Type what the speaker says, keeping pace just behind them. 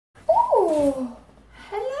Oh,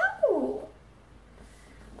 hello.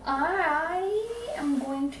 I am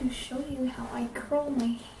going to show you how I curl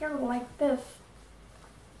my hair like this.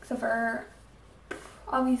 Except for,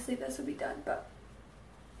 obviously this would be done, but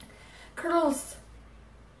curls.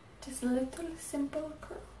 Just little simple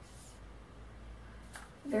curls.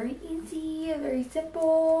 Very easy, very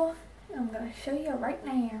simple. I'm gonna show you right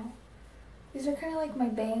now. These are kind of like my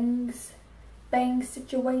bang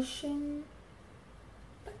situation,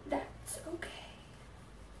 but that's okay.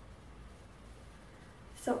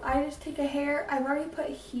 So I just take a hair. I've already put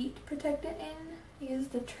heat protectant in. I use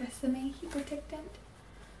the Tresemme heat protectant.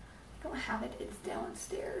 I don't have it, it's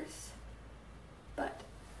downstairs, but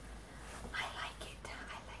I like it.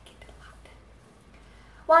 I like it a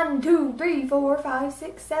lot. 1, 2, 3, 4, 5,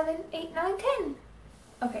 6, 7, 8, 9, 10.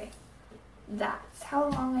 Okay, that's how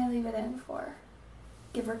long I leave it in for,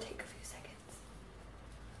 give or take a few seconds.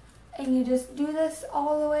 And you just do this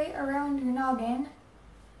all the way around your noggin.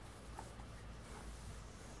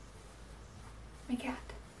 My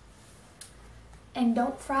cat. And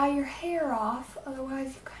don't fry your hair off,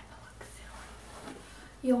 otherwise you kind of look silly.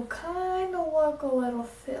 You'll kind of look a little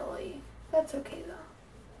silly. That's okay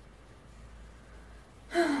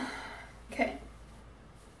though. Okay.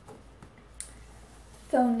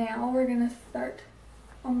 So now we're gonna start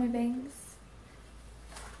on my bangs.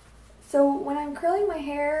 So when I'm curling my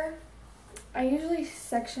hair, I usually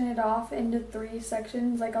section it off into 3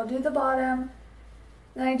 sections. Like I'll do the bottom,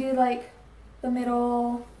 then I do like the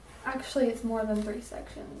middle. Actually, it's more than 3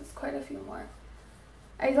 sections. It's quite a few more.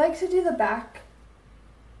 I like to do the back.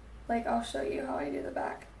 Like, I'll show you how I do the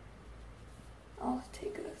back. I'll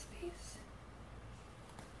take this piece.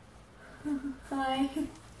 Hi.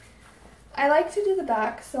 I like to do the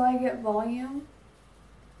back so I get volume.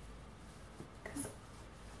 Because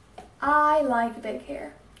I like big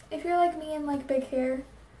hair. If you're like me and like big hair,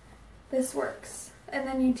 this works. And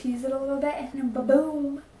then you tease it a little bit and then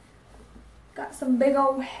ba-boom. Got some big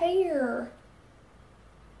old hair.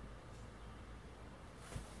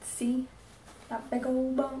 See? That big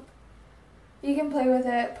old bump. You can play with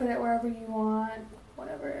it, put it wherever you want,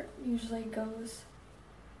 whatever it usually goes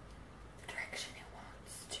the direction it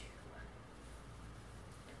wants to.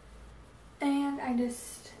 And I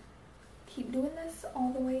just keep doing this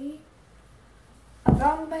all the way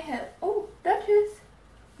around my head. Oh, Duchess!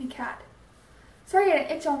 My cat. Sorry I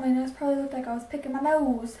had an itch on my nose. Probably looked like I was picking my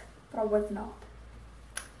nose. But I was not.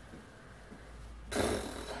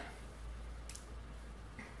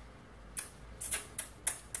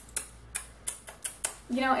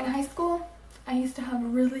 You know, in high school, I used to have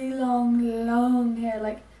really long hair,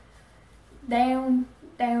 like down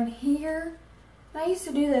here. And I used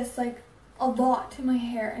to do this like a lot to my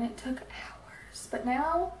hair, and it took hours. But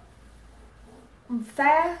now, I'm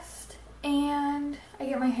fast, and I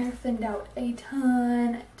get my hair thinned out a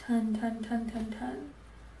ton.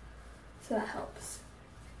 So that helps.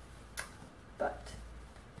 But,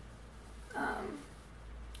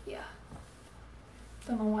 yeah.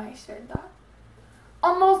 Don't know why I shared that.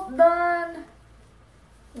 Almost done.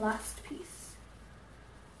 Last piece.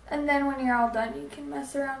 And then when you're all done, you can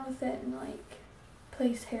mess around with it and like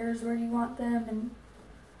place hairs where you want them and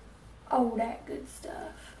all that good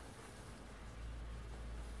stuff.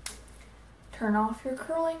 Turn off your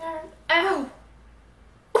curling iron. Ow!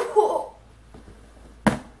 Oh.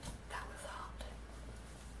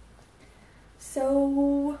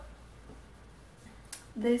 So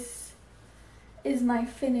this is my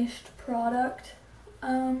finished product.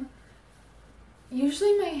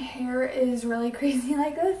 Usually my hair is really crazy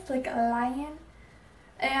like this, like a lion.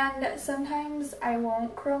 And sometimes I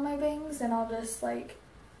won't curl my bangs and I'll just like,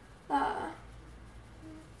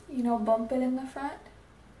 you know, bump it in the front.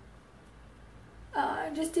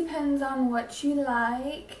 It just depends on what you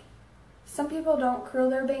like. Some people don't curl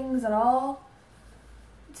their bangs at all.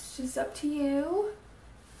 It's just up to you.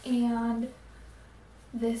 And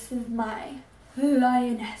this is my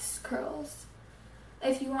lioness curls.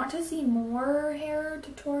 If you want to see more hair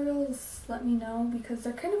tutorials, let me know because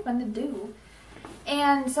they're kind of fun to do.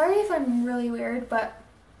 And sorry if I'm really weird, but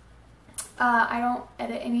I don't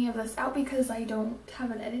edit any of this out because I don't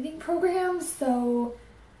have an editing program. So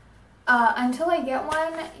until I get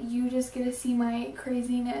one, you just get to see my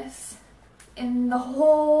craziness in the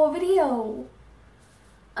whole video.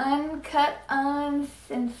 Uncut,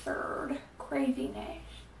 uncensored craziness.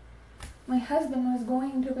 My husband was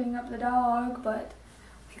going to bring up the dog, but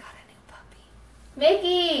we got a new puppy.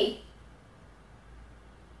 Mickey!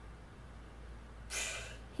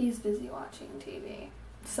 He's busy watching TV.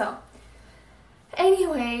 So,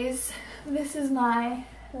 anyways, this is my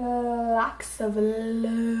locks of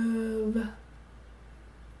love.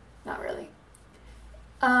 Not really.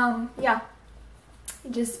 Yeah.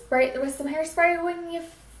 You just spray it with some hairspray when you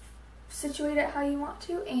situate it how you want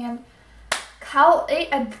to, and call it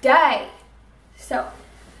a day. So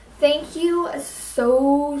thank you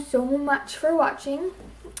so much for watching,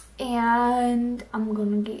 and I'm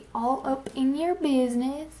gonna get all up in your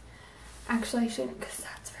business. Actually, I shouldn't, because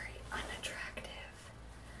that's very unattractive.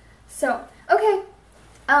 So okay,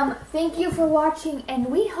 thank you for watching, and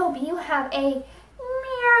we hope you have a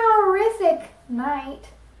meow-rific night.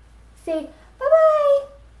 Say bye-bye.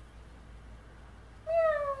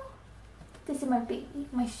 Meow. This is my baby,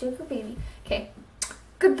 my sugar baby. Okay,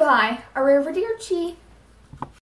 goodbye. Arrivederci.